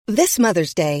This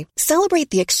Mother's Day, celebrate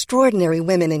the extraordinary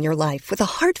women in your life with a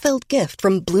heartfelt gift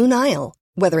from Blue Nile.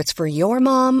 Whether it's for your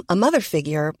mom, a mother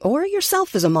figure, or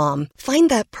yourself as a mom, find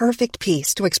that perfect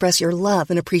piece to express your love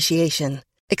and appreciation.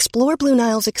 Explore Blue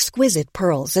Nile's exquisite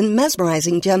pearls and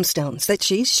mesmerizing gemstones that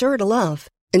she's sure to love.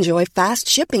 Enjoy fast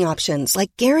shipping options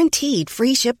like guaranteed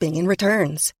free shipping and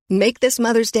returns. Make this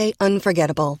Mother's Day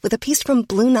unforgettable with a piece from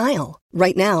Blue Nile.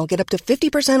 Right now, get up to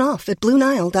 50% off at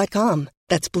BlueNile.com.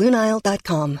 That's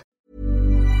BlueNile.com.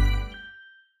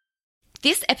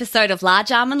 This episode of Large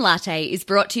Almond Latte is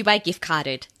brought to you by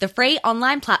Giftcarded, the free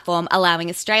online platform allowing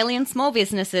Australian small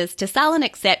businesses to sell and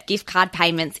accept gift card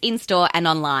payments in-store and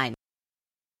online.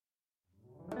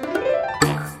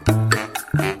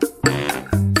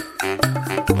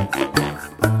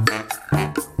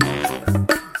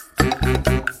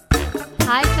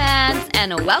 Hi fans,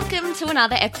 and welcome to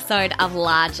another episode of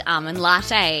Large Almond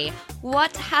Latte.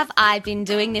 What have I been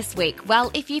doing this week?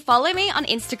 Well, if you follow me on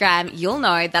Instagram, you'll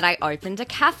know that I opened a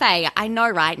cafe. I know,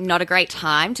 right? Not a great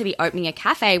time to be opening a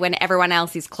cafe when everyone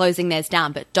else is closing theirs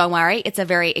down, but don't worry, it's a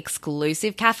very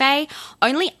exclusive cafe.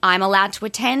 Only I'm allowed to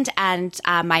attend and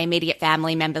my immediate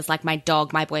family members like my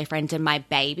dog, my boyfriend, and my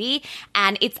baby.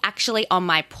 And it's actually on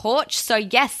my porch. So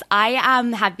yes, I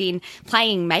have been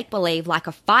playing make-believe like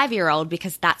a 5-year-old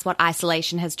because that's what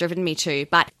isolation has driven me to.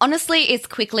 But honestly, it's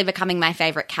quickly becoming my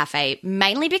favorite cafe.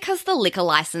 Mainly because the liquor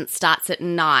license starts at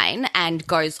 9 and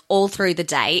goes all through the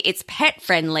day. It's pet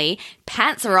friendly.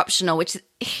 Pants are optional, which is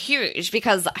huge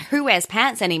because who wears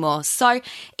pants anymore? So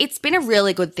it's been a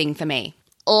really good thing for me.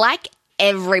 Like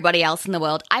everybody else in the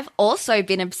world, I've also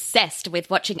been obsessed with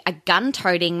watching a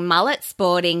gun-toting,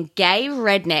 mullet-sporting, gay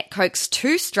redneck coax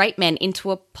 2 straight men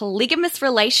into a polygamous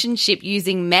relationship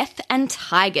using meth and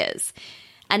tigers.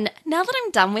 And now that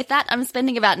I'm done with that, I'm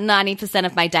spending about 90%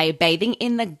 of my day bathing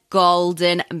in the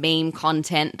golden meme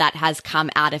content that has come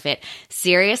out of it.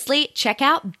 Seriously, check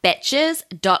out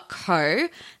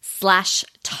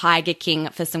betches.co/Tiger King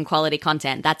for some quality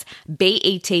content. That's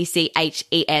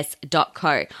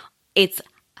BETCHES.co. It's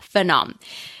phenom.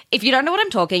 If you don't know what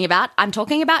I'm talking about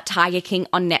Tiger King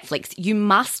on Netflix. You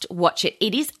must watch it.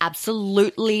 It is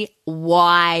absolutely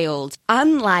wild.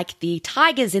 Unlike the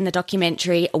tigers in the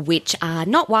documentary, which are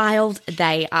not wild,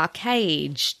 they are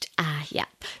caged. Yeah.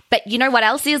 But you know what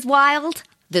else is wild?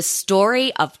 The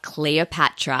story of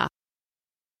Cleopatra.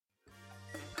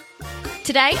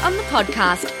 Today on the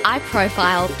podcast, I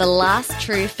profile the last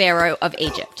true pharaoh of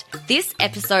Egypt. This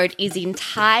episode is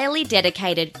entirely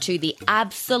dedicated to the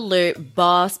absolute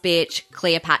boss bitch,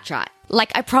 Cleopatra.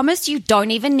 Like, I promise you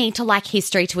don't even need to like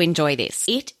history to enjoy this.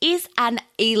 It is an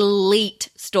elite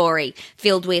story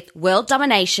filled with world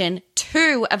domination,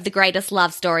 2 of the greatest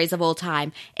love stories of all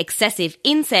time, excessive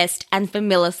incest, and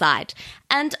familicide.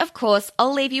 And of course,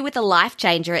 I'll leave you with a life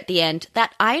changer at the end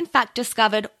that I in fact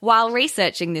discovered while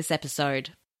researching this episode.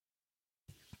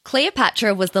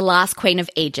 Cleopatra was the last queen of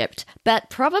Egypt,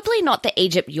 but probably not the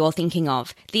Egypt you're thinking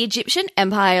of. The Egyptian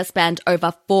empire spanned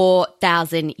over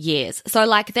 4,000 years. So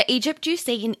like the Egypt you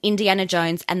see in Indiana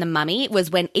Jones and the Mummy was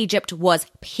when Egypt was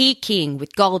peaking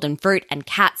with golden fruit and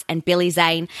cats and Billy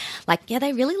Zane. Like, yeah,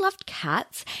 they really loved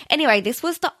cats. Anyway, this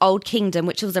was the Old Kingdom,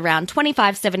 which was around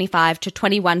 2575 to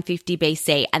 2150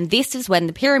 BC, and this is when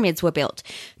the pyramids were built.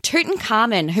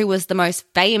 Tutankhamun, who was the most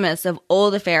famous of all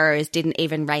the pharaohs, didn't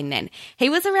even reign then. He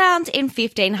was around in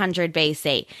 1500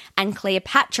 BC, and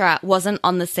Cleopatra wasn't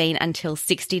on the scene until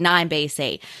 69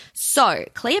 BC. So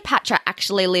Cleopatra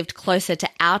actually lived closer to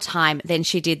our time than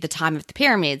she did the time of the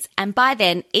pyramids, and by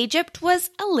then Egypt was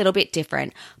a little bit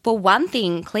different. For one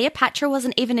thing, Cleopatra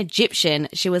wasn't even Egyptian,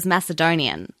 she was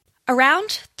Macedonian.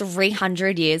 Around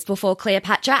 300 years before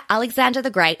Cleopatra, Alexander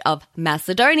the Great of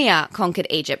Macedonia conquered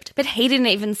Egypt, but he didn't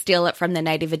even steal it from the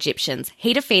native Egyptians.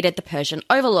 He defeated the Persian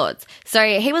overlords.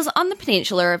 So he was on the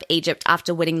peninsula of Egypt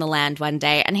after winning the land one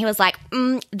day, and he was like,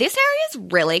 this area is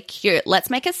really cute. Let's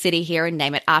make a city here and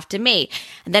name it after me.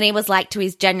 And then he was like to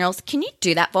his generals, can you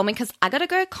do that for me? Because I got to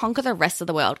go conquer the rest of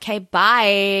the world. Okay,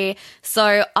 bye.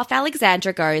 So off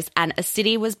Alexandria goes, and a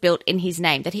city was built in his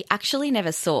name that he actually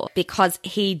never saw because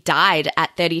he died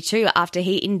at 32 after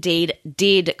he indeed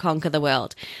did conquer the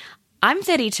world. I'm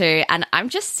 32 and I'm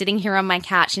just sitting here on my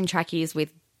couch in trackies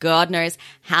with God knows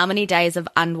how many days of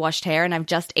unwashed hair, and I've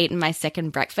just eaten my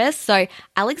second breakfast. So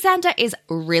Alexander is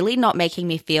really not making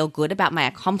me feel good about my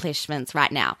accomplishments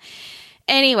right now.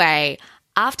 Anyway,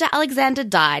 after Alexander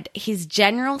died, his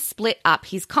generals split up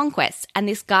his conquests, and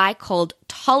this guy called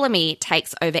Ptolemy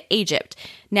takes over Egypt.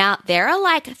 Now, there are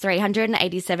like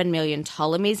 387 million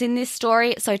Ptolemies in this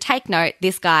story, so take note,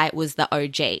 this guy was the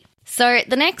OG. So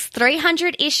the next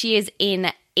 300-ish years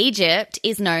in Egypt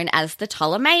is known as the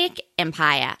Ptolemaic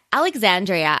empire,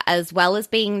 Alexandria, as well as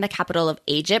being the capital of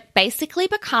Egypt, basically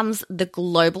becomes the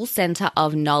global center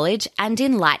of knowledge and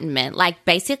enlightenment. Like,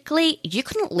 basically, you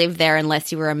couldn't live there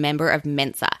unless you were a member of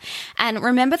Mensa. And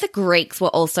remember, the Greeks were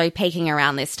also peaking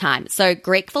around this time. So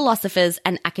Greek philosophers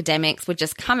and academics would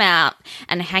just come out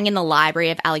and hang in the library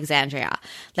of Alexandria.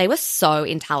 They were so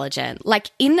intelligent.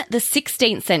 Like, in the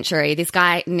 16th century, this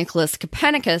guy, Nicholas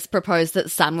Copernicus, proposed that the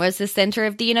sun was the center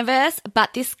of the universe,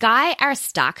 but this guy,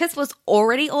 Aristarchus, was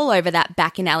already all over that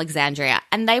back in Alexandria,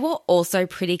 and they were also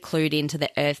pretty clued into the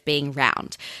earth being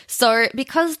round. So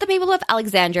because the people of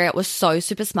Alexandria were so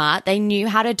super smart, they knew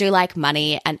how to do like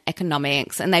money and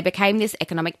economics, and they became this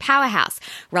economic powerhouse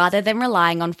rather than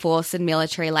relying on force and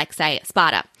military like, say,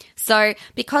 Sparta. So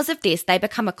because of this, they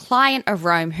become a client of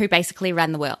Rome, who basically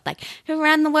ran the world. Like, who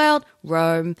ran the world?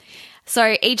 Rome.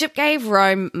 So Egypt gave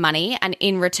Rome money, and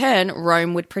in return,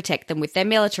 Rome would protect them with their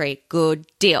military. Good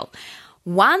deal.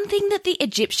 One thing that the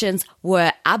Egyptians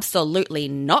were absolutely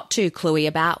not too cluey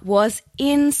about was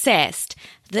incest.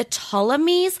 The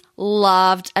Ptolemies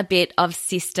loved a bit of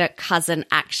sister-cousin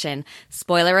action.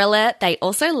 Spoiler alert, they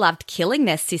also loved killing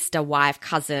their sister-wife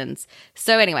cousins.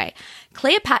 So anyway,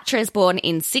 Cleopatra is born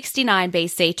in 69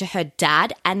 BC to her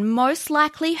dad and most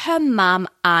likely her mum,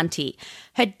 auntie.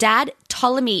 Her dad,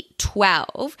 Ptolemy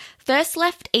XII, first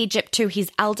left Egypt to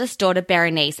his eldest daughter,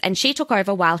 Berenice, and she took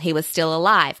over while he was still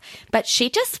alive. But she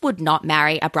just would not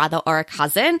marry a brother or a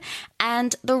cousin,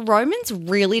 and the Romans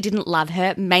really didn't love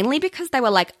her, mainly because they were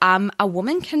like, a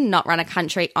woman cannot run a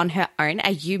country on her own.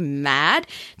 Are you mad?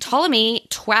 Ptolemy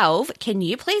XII, can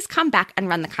you please come back and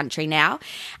run the country now?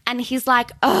 And he's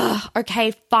like, oh,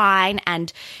 okay, fine.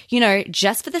 And,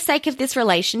 just for the sake of this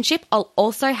relationship, I'll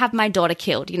also have my daughter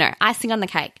killed, icing on the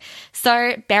cake.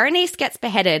 So Berenice gets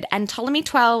beheaded, and Ptolemy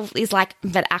XII is like,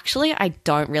 but actually, I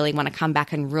don't really want to come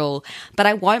back and rule, but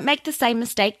I won't make the same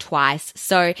mistake twice.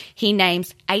 So he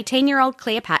names 18-year-old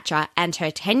Cleopatra and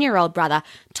her 10-year-old brother,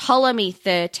 Ptolemy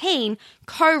XIII,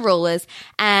 co-rulers,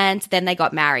 and then they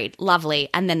got married. Lovely.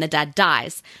 And then the dad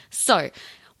dies. So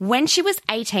when she was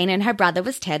 18 and her brother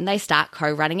was 10, they start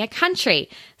co-running a country.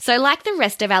 So like the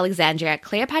rest of Alexandria,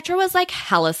 Cleopatra was like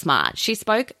hella smart. She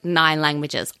spoke 9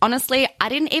 languages. Honestly, I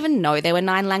didn't even know there were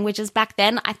 9 languages back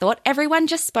then. I thought everyone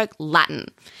just spoke Latin.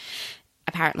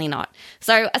 Apparently not.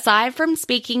 So aside from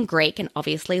speaking Greek and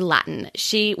obviously Latin,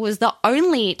 she was the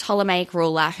only Ptolemaic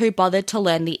ruler who bothered to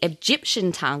learn the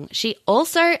Egyptian tongue. She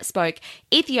also spoke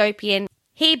Ethiopian,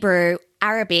 Hebrew,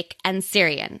 Arabic, and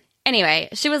Syrian. Anyway,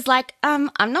 she was like,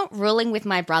 I'm not ruling with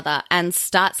my brother, and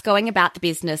starts going about the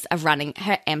business of running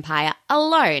her empire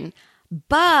alone.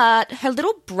 But her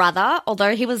little brother,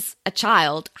 although he was a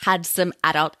child, had some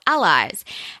adult allies.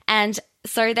 And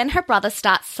so then her brother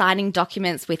starts signing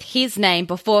documents with his name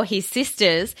before his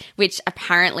sister's, which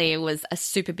apparently was a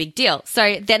super big deal.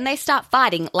 So then they start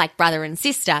fighting like brother and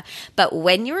sister. But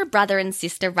when you're a brother and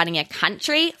sister running a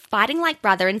country, fighting like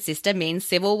brother and sister means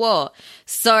civil war.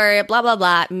 So blah, blah,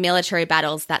 blah, military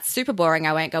battles. That's super boring.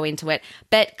 I won't go into it.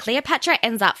 But Cleopatra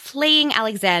ends up fleeing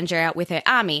Alexandria with her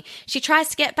army. She tries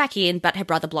to get back in, but her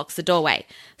brother blocks the doorway.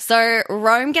 So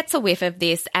Rome gets a whiff of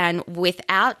this, and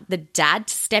without the dad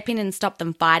to step in and stop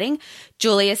them fighting,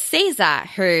 Julius Caesar,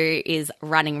 who is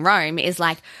running Rome, is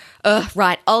like,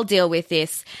 right, I'll deal with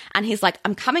this. And he's like,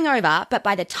 I'm coming over, but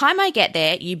by the time I get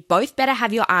there, you both better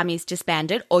have your armies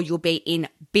disbanded or you'll be in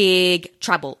big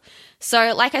trouble.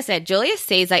 So like I said, Julius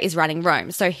Caesar is running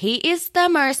Rome. So he is the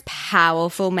most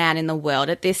powerful man in the world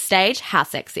at this stage. How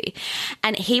sexy.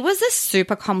 And he was a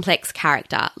super complex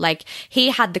character. Like,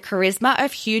 he had the charisma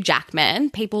of Hugh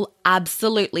Jackman. People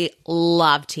absolutely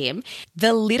loved him.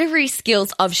 The literary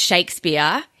skills of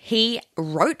Shakespeare. He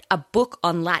wrote a book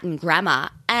on Latin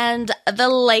grammar, and the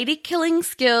lady killing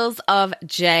skills of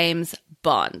James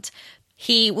Bond.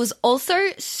 He was also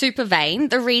super vain.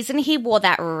 The reason he wore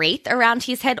that wreath around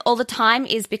his head all the time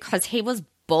is because he was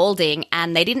balding,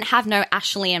 and they didn't have no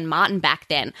Ashley and Martin back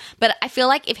then. But I feel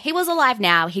like if he was alive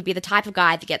now, he'd be the type of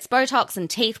guy that gets Botox and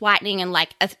teeth whitening and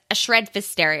like a shred for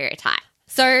stereotype.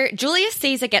 So Julius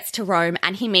Caesar gets to Rome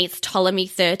and he meets Ptolemy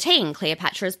XIII,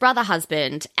 Cleopatra's brother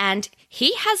husband, and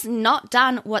he has not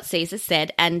done what Caesar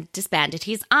said and disbanded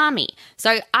his army.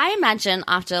 So I imagine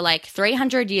after like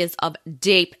 300 years of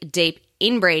deep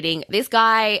inbreeding, this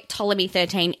guy, Ptolemy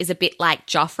XIII, is a bit like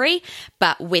Joffrey,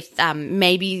 but with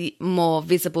maybe more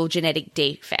visible genetic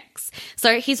defects.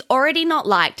 So he's already not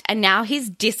liked, and now he's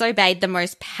disobeyed the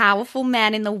most powerful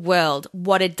man in the world.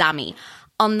 What a dummy.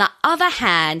 On the other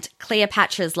hand,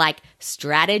 Cleopatra's like,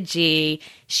 strategy.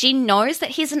 She knows that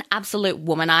he's an absolute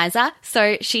womanizer,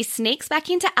 so she sneaks back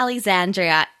into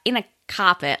Alexandria in a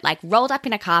carpet, like rolled up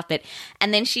in a carpet,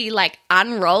 and then she like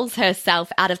unrolls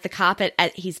herself out of the carpet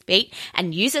at his feet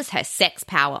and uses her sex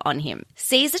power on him.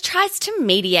 Caesar tries to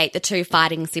mediate the two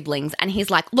fighting siblings, and he's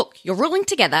like, look, you're ruling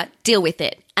together, deal with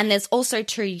it. And there's also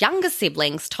two younger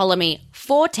siblings, Ptolemy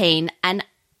 14 and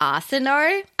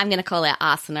Arsinoe. I'm going to call her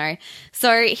Arsinoe.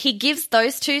 So he gives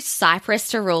those two Cyprus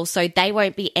to rule so they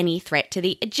won't be any threat to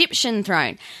the Egyptian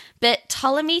throne. But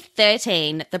Ptolemy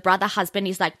 13, the brother husband,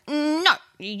 is like, no,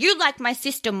 you like my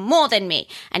sister more than me.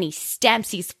 And he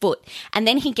stamps his foot. And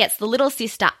then he gets the little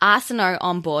sister Arsinoe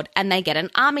on board and they get an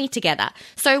army together.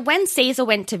 So when Caesar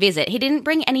went to visit, he didn't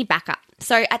bring any backup.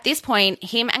 So at this point,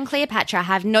 him and Cleopatra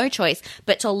have no choice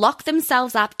but to lock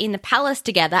themselves up in the palace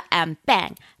together and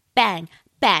bang, bang,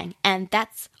 bang. And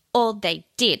that's all they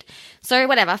did. So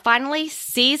whatever, finally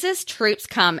Caesar's troops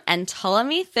come and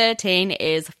Ptolemy 13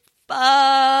 is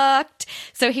fucked.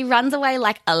 So he runs away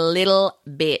like a little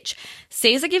bitch.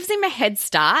 Caesar gives him a head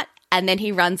start and then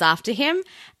he runs after him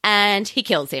and he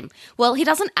kills him. Well, he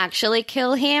doesn't actually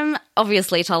kill him.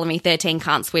 Obviously, Ptolemy 13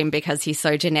 can't swim because he's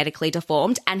so genetically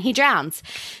deformed and he drowns.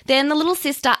 Then the little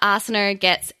sister Arsinoe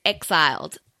gets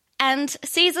exiled. And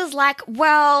Caesar's like,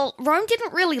 well, Rome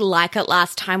didn't really like it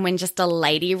last time when just a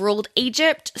lady ruled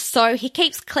Egypt, so he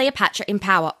keeps Cleopatra in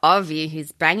power. Obviously,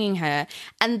 he's banging her.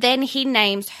 And then he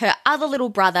names her other little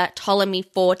brother, Ptolemy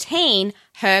 14,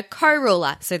 her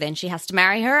co-ruler. So then she has to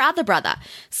marry her other brother.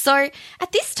 So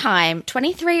at this time,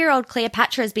 23-year-old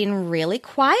Cleopatra has been really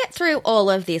quiet through all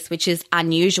of this, which is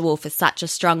unusual for such a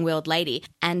strong-willed lady.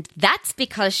 And that's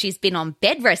because she's been on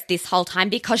bed rest this whole time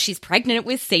because she's pregnant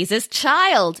with Caesar's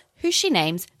child, who she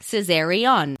names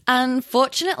Caesarion.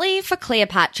 Unfortunately for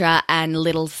Cleopatra and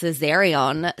little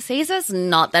Caesarion, Caesar's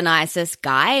not the nicest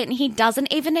guy and he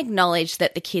doesn't even acknowledge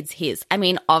that the kid's his. I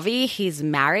mean, obviously he's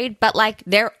married, but like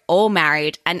they're all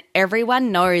married and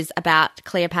everyone knows about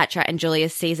Cleopatra and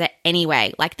Julius Caesar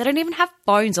anyway. Like they don't even have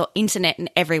phones or internet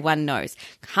and everyone knows.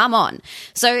 Come on.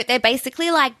 So they're basically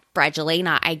like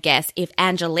Brangelina, I guess, if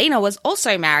Angelina was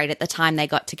also married at the time they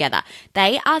got together.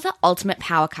 They are the ultimate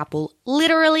power couple,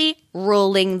 literally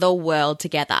ruling the world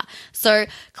together. So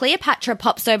Cleopatra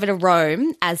pops over to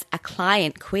Rome as a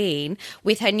client queen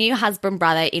with her new husband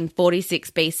brother in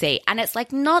 46 BC. And it's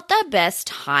like not the best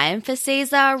time for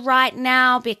Caesar right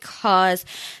now because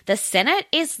the Senate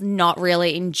is not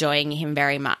really enjoying him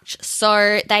very much.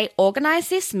 So they organize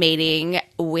this meeting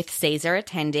with Caesar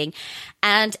attending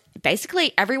and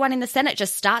basically everyone in the Senate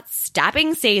just starts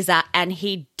stabbing Caesar and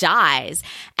he dies.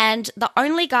 And the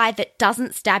only guy that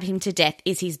doesn't stab him to death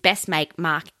is his best mate,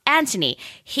 Mark Antony.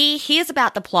 He hears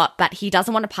about the plot, but he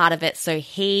doesn't want a part of it, so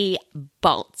he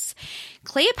bolts.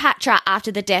 Cleopatra,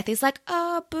 after the death, is like,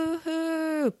 oh,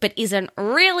 boo-hoo, but isn't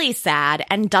really sad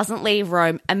and doesn't leave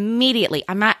Rome immediately.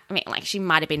 She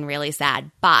might have been really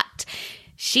sad, but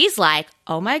she's like,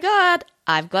 oh my God,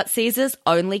 I've got Caesar's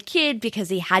only kid because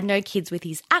he had no kids with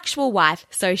his actual wife.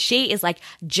 So she is like,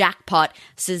 jackpot.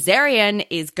 Caesarion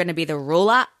is going to be the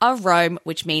ruler of Rome,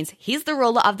 which means he's the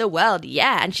ruler of the world.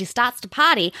 Yeah. And she starts to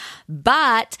party.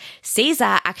 But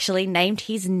Caesar actually named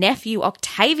his nephew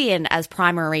Octavian as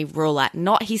primary ruler,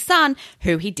 not his son,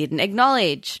 who he didn't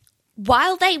acknowledge.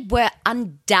 While they were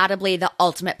undoubtedly the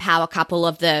ultimate power couple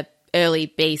of the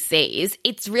early BCs,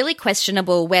 it's really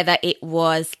questionable whether it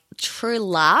was true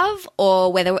love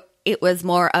or whether it was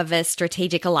more of a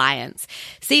strategic alliance.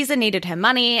 Caesar needed her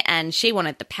money and she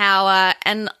wanted the power,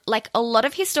 and like a lot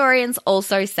of historians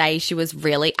also say she was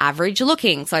really average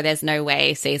looking, so there's no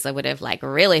way Caesar would have like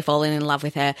really fallen in love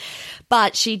with her,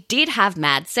 but she did have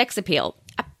mad sex appeal.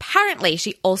 Apparently,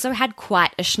 she also had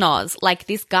quite a schnoz. Like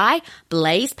this guy,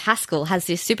 Blaise Pascal, has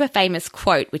this super famous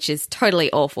quote, which is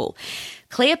totally awful.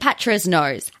 Cleopatra's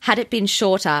nose, had it been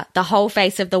shorter, the whole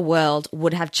face of the world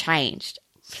would have changed.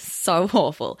 So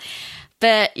awful.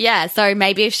 But yeah, so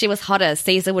maybe if she was hotter,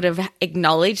 Caesar would have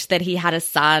acknowledged that he had a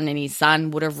son and his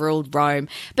son would have ruled Rome.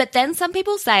 But then some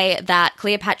people say that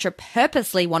Cleopatra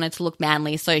purposely wanted to look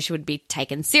manly so she would be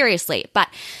taken seriously. But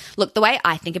look, the way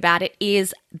I think about it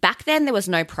is back then there was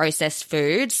no processed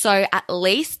food, so at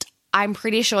least I'm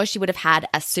pretty sure she would have had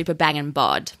a super bangin'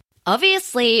 bod.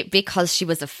 Obviously, because she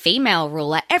was a female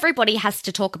ruler, everybody has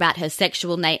to talk about her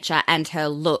sexual nature and her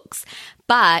looks.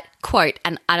 But, quote,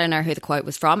 and I don't know who the quote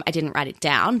was from, I didn't write it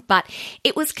down, but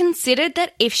it was considered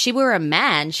that if she were a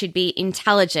man, she'd be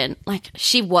intelligent. Like,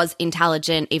 she was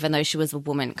intelligent even though she was a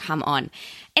woman. Come on.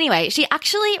 Anyway, she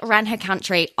actually ran her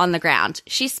country on the ground.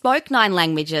 She spoke 9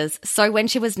 languages, so when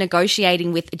she was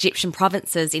negotiating with Egyptian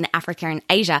provinces in Africa and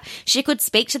Asia, she could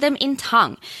speak to them in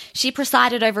tongue. She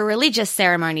presided over religious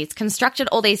ceremonies, constructed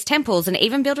all these temples, and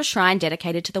even built a shrine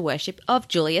dedicated to the worship of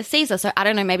Julius Caesar. So I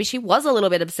don't know, maybe she was a little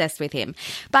bit obsessed with him.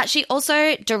 But she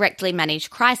also directly managed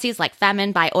crises like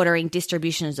famine by ordering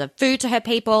distributions of food to her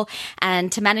people,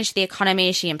 and to manage the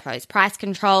economy, she imposed price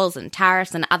controls and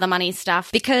tariffs and other money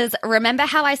stuff. Because remember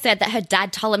how I said that her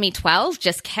dad Ptolemy XII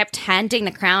just kept handing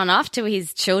the crown off to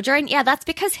his children? Yeah, that's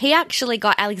because he actually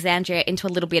got Alexandria into a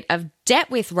little bit of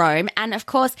debt with Rome. And of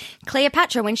course,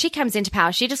 Cleopatra, when she comes into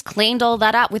power, she just cleaned all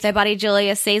that up with her buddy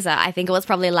Julius Caesar. I think it was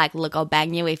probably like, look, I'll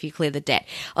bang you if you clear the debt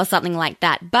or something like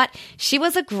that. But she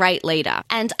was a great leader.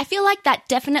 And I feel like that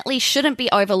definitely shouldn't be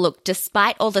overlooked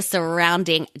despite all the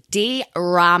surrounding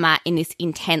drama in this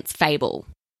intense fable.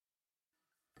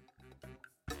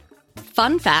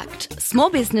 Fun fact, small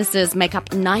businesses make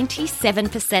up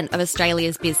 97% of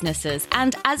Australia's businesses.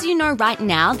 And as you know, right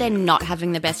now, they're not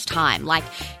having the best time. Like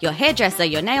your hairdresser,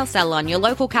 your nail salon, your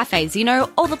local cafes, you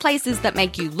know, all the places that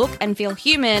make you look and feel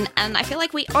human. And I feel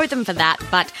like we owe them for that.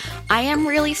 But I am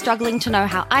really struggling to know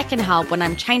how I can help when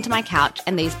I'm chained to my couch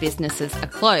and these businesses are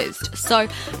closed. So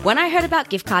when I heard about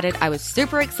Giftcarded, I was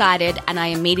super excited and I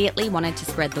immediately wanted to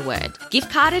spread the word.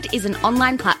 Giftcarded is an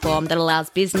online platform that allows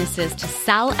businesses to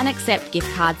sell and accept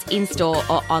gift cards in-store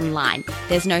or online.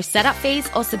 There's no setup fees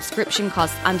or subscription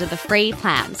costs under the free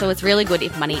plan, so it's really good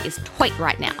if money is tight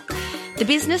right now. The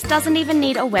business doesn't even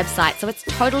need a website, so it's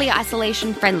totally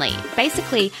isolation friendly.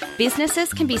 Basically,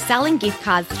 businesses can be selling gift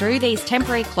cards through these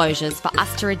temporary closures for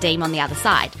us to redeem on the other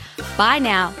side. Buy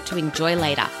now to enjoy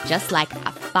later, just like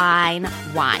a fine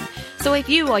wine. So if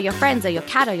you or your friends or your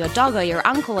cat or your dog or your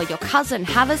uncle or your cousin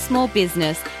have a small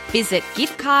business, visit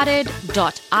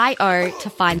giftcarded.io to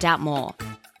find out more.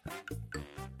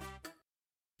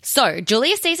 So,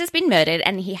 Julius Caesar's been murdered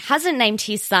and he hasn't named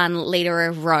his son leader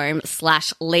of Rome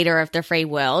 / leader of the free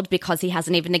world because he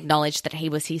hasn't even acknowledged that he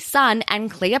was his son,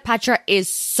 and Cleopatra is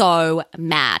so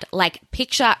mad. Like,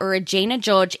 picture Regina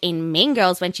George in Mean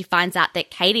Girls when she finds out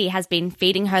that Katie has been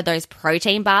feeding her those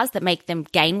protein bars that make them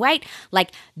gain weight.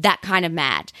 Like, that kind of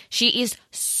mad. She is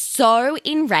so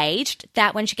enraged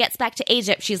that when she gets back to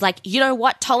Egypt, she's like, you know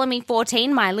what, Ptolemy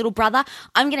 14, my little brother,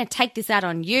 I'm going to take this out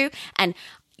on you and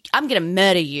I'm going to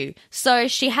murder you. So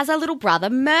she has her little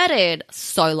brother murdered.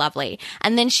 So lovely.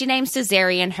 And then she names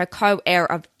Caesarion her co-heir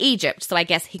of Egypt. So I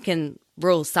guess he can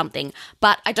rule something.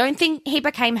 But I don't think he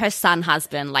became her son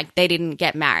husband. Like, they didn't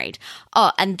get married.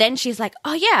 Oh, and then she's like,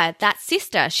 oh yeah, that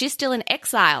sister, she's still in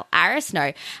exile. Aris,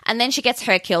 no. And then she gets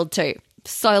her killed too.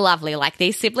 So lovely. Like,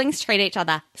 these siblings treat each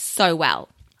other so well.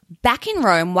 Back in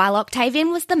Rome, while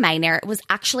Octavian was the main heir, it was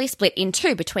actually split in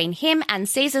two between him and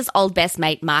Caesar's old best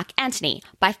mate, Mark Antony.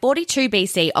 By 42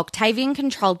 BC, Octavian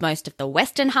controlled most of the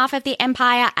western half of the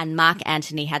empire and Mark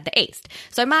Antony had the east.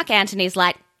 So Mark Antony's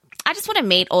like, I just want to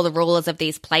meet all the rulers of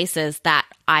these places that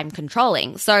I'm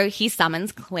controlling. So he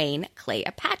summons Queen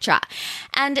Cleopatra.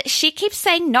 And she keeps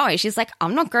saying no. She's like,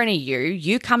 I'm not going to you.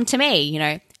 You come to me. You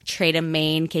know, treat him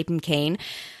mean, keep him keen.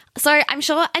 So I'm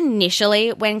sure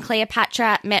initially when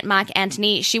Cleopatra met Mark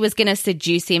Antony, she was going to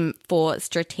seduce him for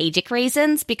strategic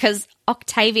reasons because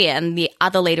Octavian, the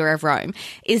other leader of Rome,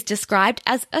 is described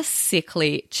as a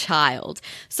sickly child.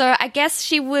 So I guess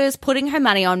she was putting her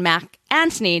money on Mark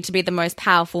Antony to be the most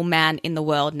powerful man in the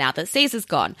world now that Caesar's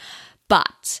gone.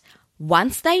 But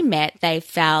once they met, they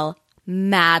fell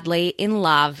madly in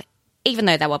love, even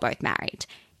though they were both married.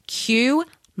 Cue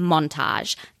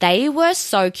montage. They were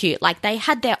so cute. Like, they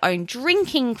had their own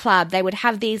drinking club. They would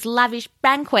have these lavish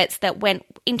banquets that went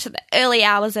into the early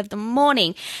hours of the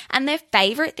morning. And their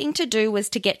favorite thing to do was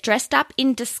to get dressed up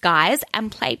in disguise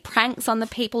and play pranks on the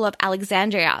people of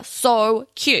Alexandria. So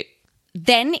cute.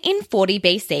 Then in 40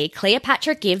 BC,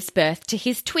 Cleopatra gives birth to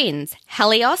his twins,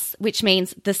 Helios, which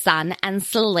means the sun, and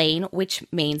Selene, which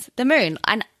means the moon.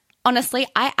 And honestly,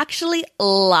 I actually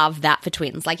love that for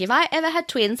twins. Like, if I ever had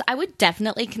twins, I would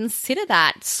definitely consider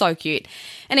that. So cute.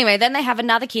 Anyway, then they have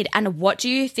another kid, and what do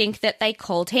you think that they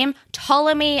called him?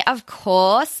 Ptolemy, of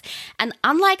course. And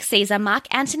unlike Caesar, Mark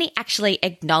Antony actually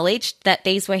acknowledged that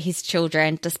these were his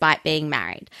children despite being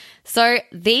married. So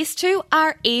these two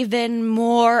are even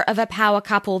more of a power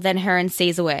couple than her and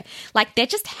Caesar were. Like, they're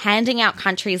just handing out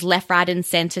countries left, right, and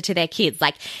center to their kids.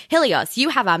 Like, Helios, you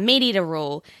have our meat eater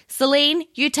rule. Selene,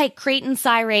 you take Crete and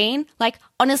Cyrene. Like,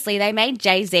 honestly, they made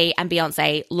Jay-Z and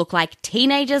Beyonce look like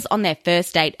teenagers on their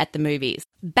first date at the movies.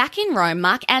 Back in Rome,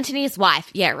 Mark Antony's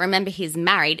wife, remember he's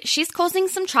married, she's causing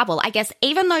some trouble. I guess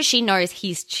even though she knows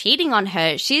he's cheating on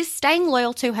her, she's staying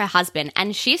loyal to her husband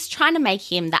and she's trying to make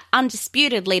him the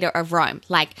undisputed leader of Rome.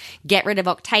 Like, get rid of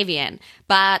Octavian.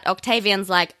 But Octavian's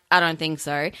like, I don't think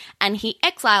so. And he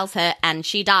exiles her and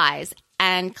she dies.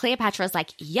 And Cleopatra's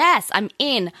like, yes, I'm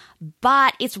in.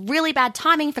 But it's really bad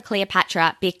timing for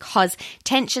Cleopatra because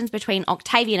tensions between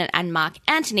Octavian and Mark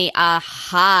Antony are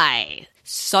high.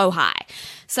 So high.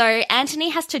 So Antony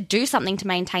has to do something to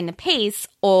maintain the peace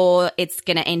or it's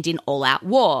going to end in all-out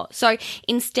war. So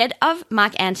instead of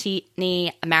Mark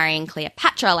Antony marrying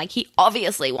Cleopatra like he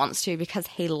obviously wants to because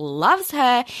he loves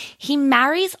her, he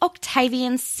marries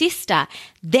Octavian's sister.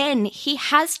 Then he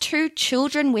has 2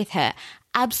 children with her.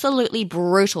 Absolutely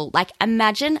brutal. Like,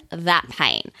 imagine that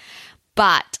pain.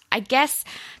 But I guess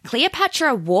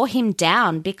Cleopatra wore him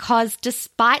down because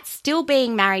despite still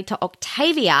being married to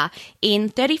Octavia, in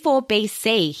 34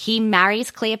 BC, he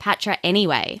marries Cleopatra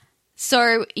anyway.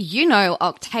 So,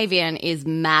 Octavian is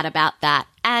mad about that.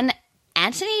 And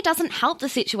Antony doesn't help the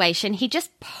situation. He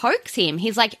just pokes him.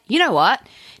 He's like, you know what?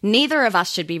 Neither of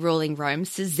us should be ruling Rome.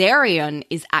 Caesarion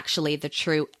is actually the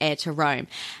true heir to Rome.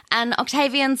 And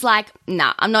Octavian's like,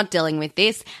 nah, I'm not dealing with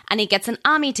this. And he gets an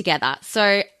army together.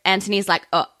 So Antony's like,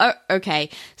 oh, okay.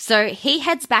 So he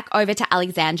heads back over to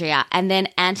Alexandria. And then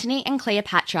Antony and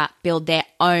Cleopatra build their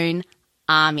own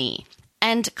army.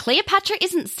 And Cleopatra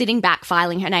isn't sitting back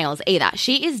filing her nails either.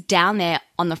 She is down there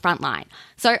on the front line.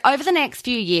 So over the next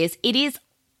few years, it is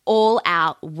all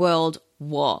out world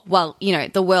war. Well,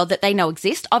 the world that they know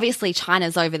exists. Obviously,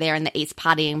 China's over there in the East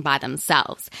partying by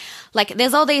themselves. Like,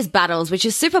 there's all these battles, which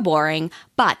is super boring,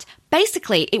 but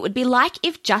basically it would be like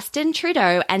if Justin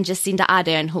Trudeau and Jacinda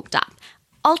Ardern hooked up.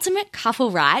 Ultimate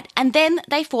couple, right? And then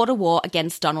they fought a war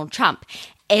against Donald Trump.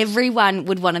 Everyone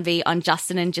would want to be on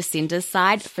Justin and Jacinda's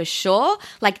side for sure.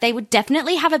 Like, they would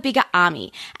definitely have a bigger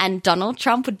army. And Donald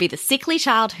Trump would be the sickly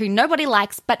child who nobody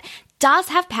likes, but does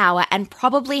have power and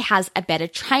probably has a better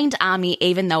trained army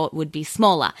even though it would be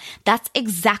smaller. That's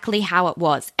exactly how it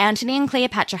was. Antony and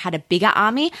Cleopatra had a bigger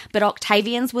army, but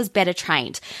Octavian's was better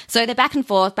trained. So they're back and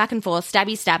forth,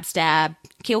 stabby, stab, stab,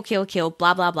 kill,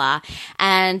 blah, blah, blah.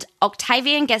 And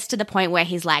Octavian gets to the point where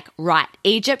he's like, right,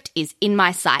 Egypt is in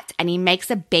my sights, and he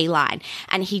makes a beeline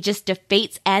and he just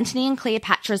defeats Antony and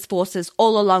Cleopatra's forces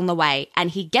all along the way. And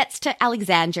he gets to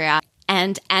Alexandria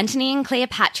and Antony and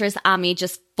Cleopatra's army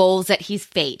just falls at his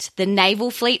feet. The naval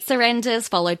fleet surrenders,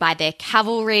 followed by their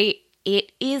cavalry.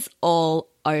 It is all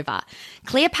over.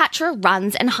 Cleopatra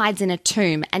runs and hides in a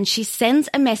tomb, and she sends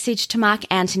a message to Mark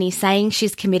Antony saying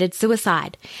she's committed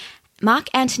suicide. Mark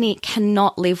Antony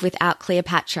cannot live without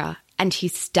Cleopatra, and he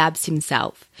stabs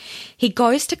himself. He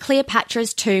goes to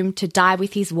Cleopatra's tomb to die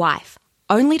with his wife,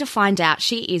 only to find out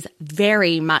she is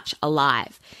very much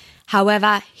alive.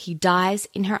 However, he dies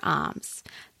in her arms.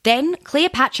 Then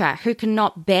Cleopatra, who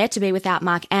cannot bear to be without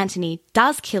Mark Antony,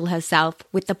 does kill herself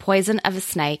with the poison of a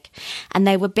snake, and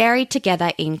they were buried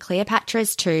together in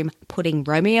Cleopatra's tomb, putting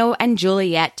Romeo and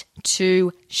Juliet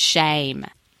to shame.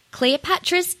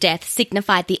 Cleopatra's death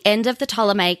signified the end of the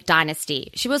Ptolemaic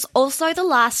dynasty. She was also the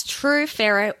last true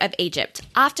pharaoh of Egypt.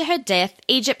 After her death,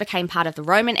 Egypt became part of the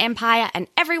Roman Empire, and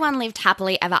everyone lived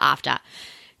happily ever after.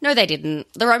 No, they didn't.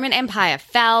 The Roman Empire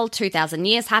fell, 2,000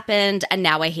 years happened, and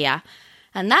now we're here.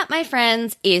 And that, my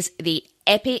friends, is the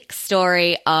epic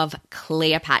story of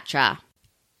Cleopatra.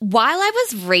 While I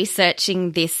was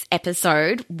researching this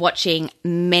episode, watching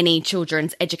many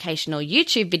children's educational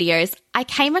YouTube videos, I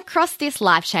came across this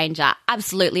life changer,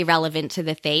 absolutely relevant to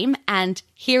the theme, and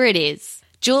here it is.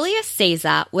 Julius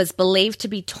Caesar was believed to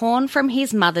be torn from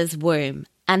his mother's womb,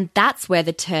 and that's where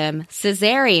the term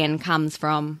Caesarean comes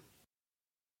from.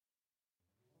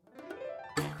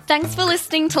 Thanks for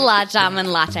listening to Large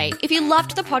Almond Latte. If you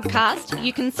loved the podcast,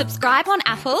 you can subscribe on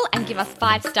Apple and give us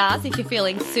 5 stars if you're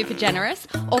feeling super generous,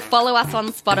 or follow us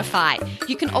on Spotify.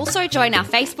 You can also join our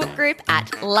Facebook group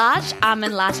at Large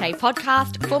Almond Latte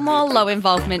Podcast for more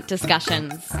low-involvement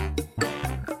discussions.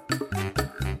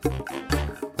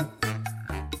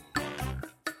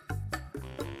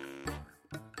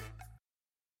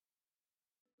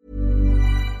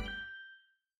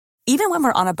 Even when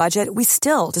we're on a budget, we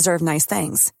still deserve nice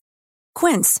things.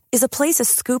 Quince is a place to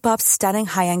scoop up stunning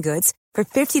high-end goods for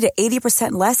 50 to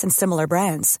 80% less than similar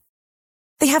brands.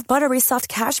 They have buttery soft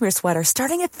cashmere sweaters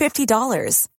starting at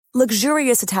 $50,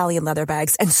 luxurious Italian leather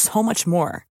bags, and so much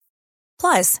more.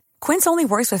 Plus, Quince only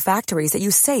works with factories that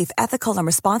use safe, ethical, and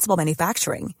responsible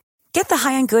manufacturing. Get the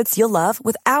high-end goods you'll love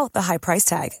without the high price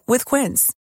tag with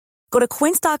Quince. Go to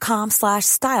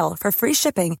quince.com/style for free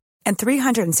shipping and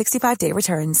 365-day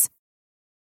returns.